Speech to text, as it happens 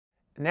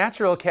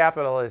Natural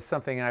capital is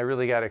something I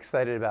really got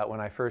excited about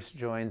when I first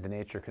joined the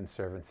Nature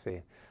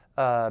Conservancy.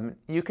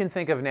 You can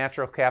think of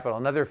natural capital.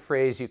 Another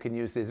phrase you can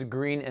use is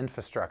green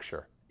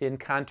infrastructure, in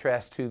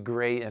contrast to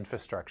gray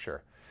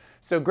infrastructure.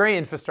 So gray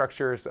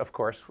infrastructure is, of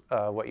course,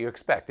 what you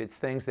expect. It's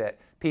things that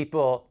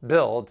people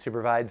build to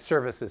provide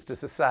services to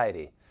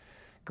society.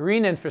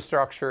 Green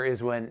infrastructure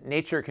is when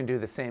nature can do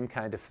the same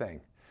kind of thing.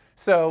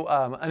 So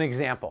an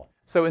example.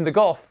 So in the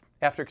Gulf,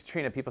 after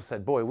Katrina, people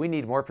said, boy, we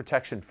need more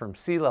protection from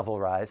sea level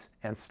rise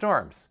and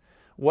storms.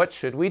 What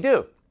should we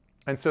do?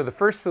 And so the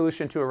first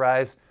solution to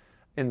arise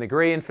in the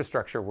gray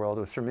infrastructure world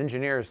was from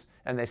engineers,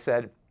 and they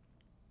said,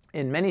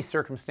 in many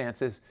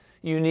circumstances,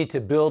 you need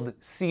to build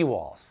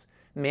seawalls,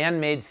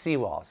 man-made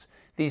seawalls.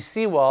 These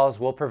seawalls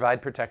will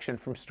provide protection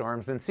from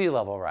storms and sea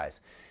level rise.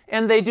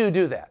 And they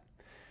do that.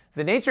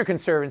 The Nature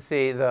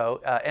Conservancy,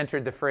 though,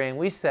 entered the fray, and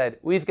we said,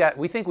 we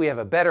think we have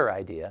a better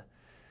idea.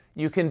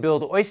 You can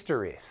build oyster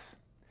reefs.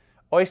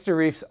 Oyster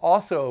reefs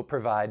also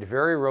provide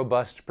very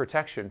robust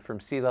protection from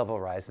sea level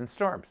rise and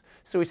storms.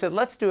 So we said,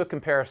 let's do a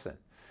comparison.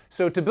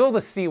 So to build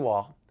a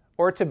seawall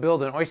or to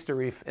build an oyster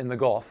reef in the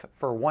Gulf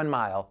for 1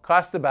 mile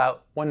cost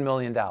about $1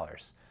 million.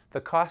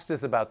 The cost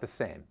is about the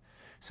same.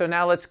 So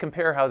now let's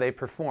compare how they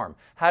perform.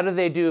 How do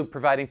they do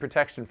providing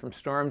protection from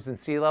storms and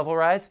sea level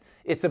rise?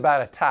 It's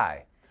about a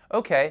tie.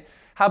 Okay,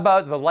 how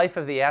about the life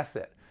of the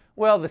asset?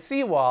 Well, the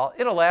seawall,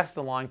 it'll last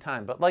a long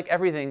time, but like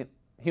everything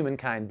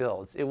humankind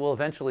builds, it will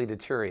eventually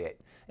deteriorate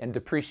and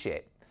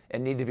depreciate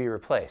and need to be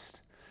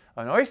replaced.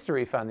 An oyster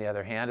reef, on the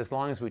other hand, as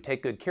long as we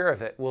take good care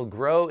of it, will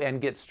grow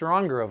and get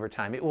stronger over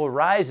time. It will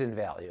rise in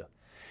value.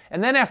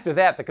 And then after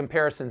that, the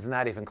comparison's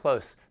not even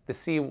close.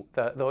 The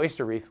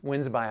oyster reef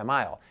wins by a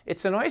mile.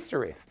 It's an oyster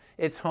reef.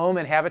 It's home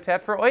and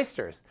habitat for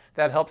oysters.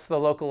 That helps the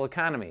local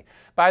economy.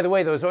 By the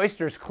way, those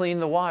oysters clean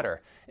the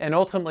water, and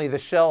ultimately the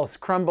shells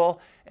crumble,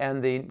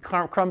 and the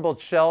crumbled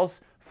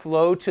shells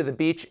flow to the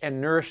beach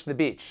and nourish the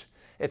beach.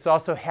 It's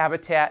also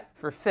habitat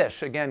for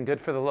fish. Again,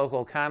 good for the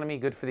local economy,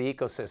 good for the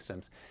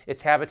ecosystems.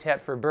 It's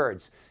habitat for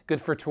birds,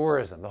 good for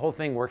tourism. The whole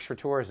thing works for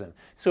tourism.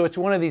 So it's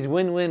one of these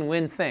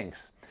win-win-win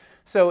things.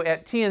 So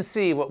at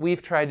TNC, what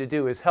we've tried to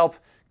do is help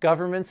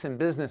governments and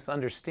business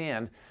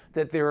understand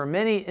that there are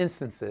many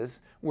instances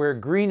where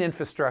green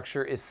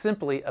infrastructure is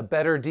simply a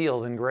better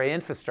deal than gray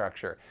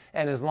infrastructure.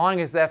 And as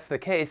long as that's the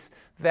case,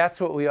 that's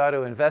what we ought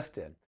to invest in.